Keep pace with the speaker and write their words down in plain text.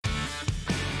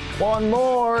One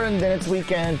more, and then it's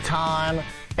weekend time.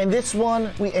 And this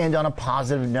one, we end on a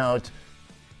positive note.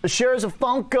 The shares of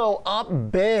Funko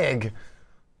up big.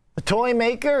 The toy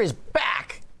maker is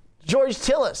back. George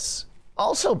Tillis,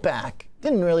 also back.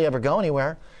 Didn't really ever go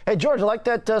anywhere. Hey, George, I like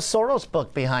that Soros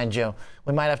book behind you.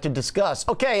 We might have to discuss.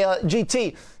 Okay,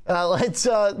 GT, let's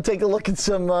take a look at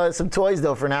some toys,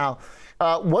 though, for now.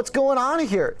 What's going on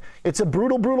here? It's a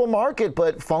brutal, brutal market,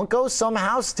 but Funko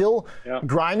somehow still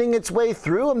grinding its way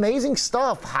through. Amazing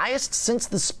stuff. Highest since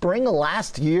the spring of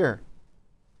last year.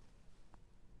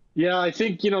 Yeah, I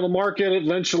think, the market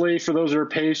eventually, for those that are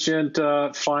patient,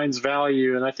 finds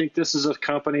value. And I think this is a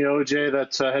company, OJ,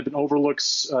 that had been overlooked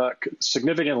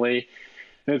significantly.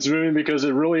 And it's moving because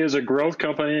it really is a growth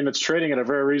company and it's trading at a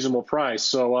very reasonable price.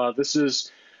 So this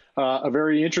is a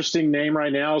very interesting name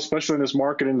right now, especially in this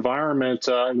market environment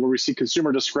where we see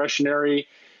consumer discretionary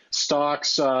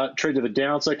stocks trade to the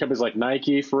downside. Companies like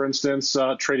Nike, for instance,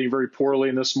 trading very poorly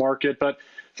in this market. But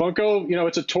Funko,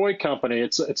 it's a toy company.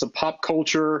 It's a pop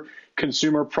culture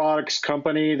consumer products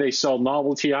company. They sell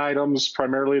novelty items,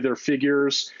 primarily their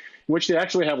figures, in which they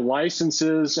actually have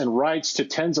licenses and rights to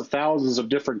tens of thousands of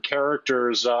different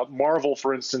characters. Marvel,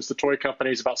 for instance, the toy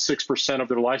company, is about 6% of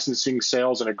their licensing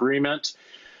sales and agreement.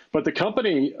 But the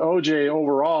company, OJ,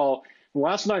 overall, the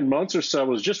last 9 months or so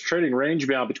was just trading range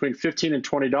bound between $15 and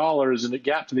 $20, and it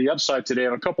gapped to the upside today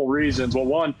on a couple reasons. Well,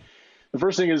 one, the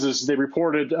first thing is they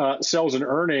reported sales and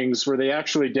earnings where they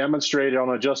actually demonstrated on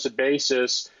an adjusted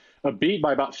basis a beat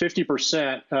by about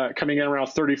 50%, coming in around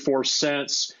 34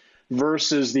 cents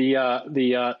versus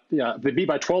the beat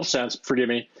by 12 cents, forgive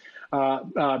me,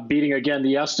 beating again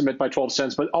the estimate by 12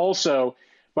 cents, but also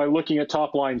by looking at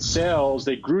top line sales,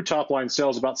 they grew top line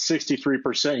sales about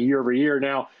 63% year over year.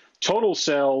 Now, total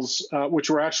sales, which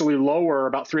were actually lower,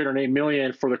 about $308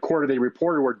 million for the quarter they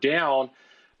reported, were down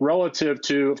relative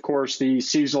to, of course, the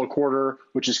seasonal quarter,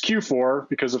 which is Q4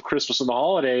 because of Christmas and the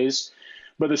holidays.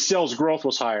 But the sales growth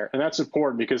was higher. And that's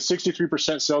important because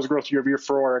 63% sales growth year over year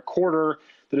for a quarter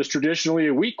that is traditionally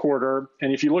a weak quarter.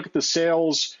 And if you look at the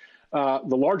sales, the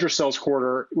larger sales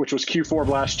quarter, which was Q4 of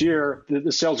last year,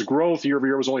 the sales growth year over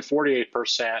year was only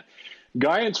 48%.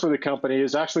 Guidance for the company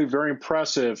is actually very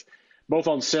impressive, both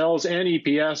on sales and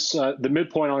EPS. The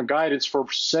midpoint on guidance for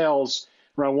sales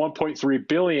around $1.3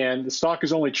 billion. The stock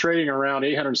is only trading around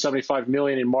 $875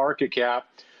 million in market cap.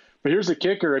 But here's the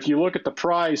kicker. If you look at the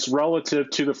price relative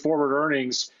to the forward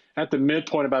earnings at the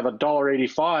midpoint, about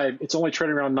 $1.85, it's only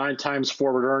trading around 9 times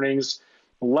forward earnings,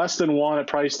 less than 1 at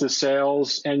price to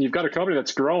sales. And you've got a company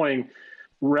that's growing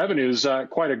revenues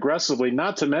quite aggressively.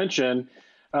 Not to mention,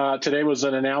 today was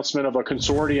an announcement of a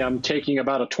consortium taking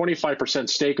about a 25%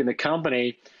 stake in the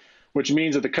company, which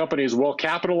means that the company is well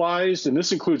capitalized. And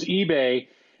this includes eBay,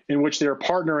 in which they're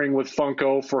partnering with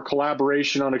Funko for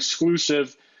collaboration on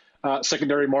exclusive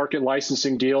secondary market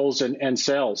licensing deals and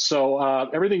sales. So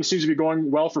everything seems to be going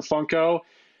well for Funko.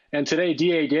 And today,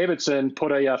 D.A. Davidson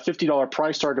put a $50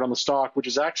 price target on the stock, which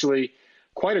is actually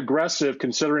quite aggressive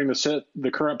considering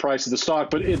the current price of the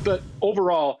stock. But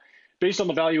overall, based on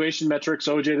the valuation metrics,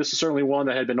 OJ, this is certainly one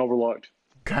that had been overlooked.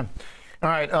 Okay. All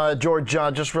right, George,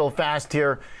 just real fast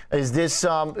here. Is this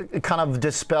kind of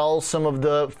dispel some of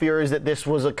the fears that this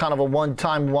was a kind of a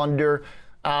one-time wonder,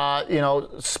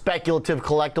 speculative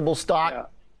collectible stock? Yeah.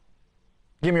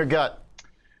 Give me your gut.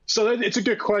 So it's a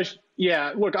good question.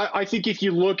 Yeah, look, I think if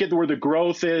you look at where the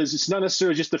growth is, it's not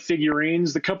necessarily just the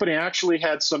figurines. The company actually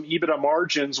had some EBITDA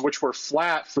margins which were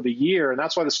flat for the year, and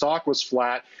that's why the stock was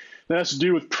flat. That has to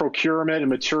do with procurement and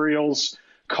materials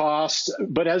costs.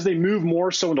 But as they move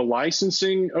more so into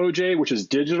licensing, OJ, which is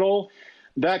digital,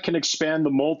 that can expand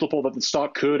the multiple that the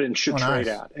stock could and should trade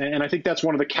at. And I think that's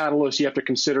one of the catalysts you have to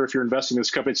consider if you're investing in this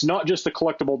company. It's not just the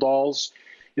collectible dolls.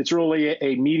 It's really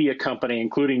a media company,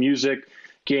 including music,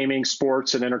 gaming,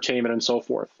 sports, and entertainment, and so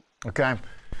forth. Okay.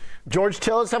 George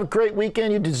Tillis, have a great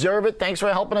weekend. You deserve it. Thanks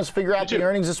for helping us figure out the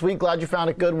earnings this week. Glad you found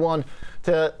a good one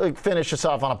to finish us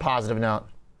off on a positive note.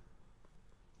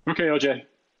 Okay, OJ.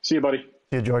 See you, buddy.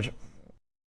 See you, George.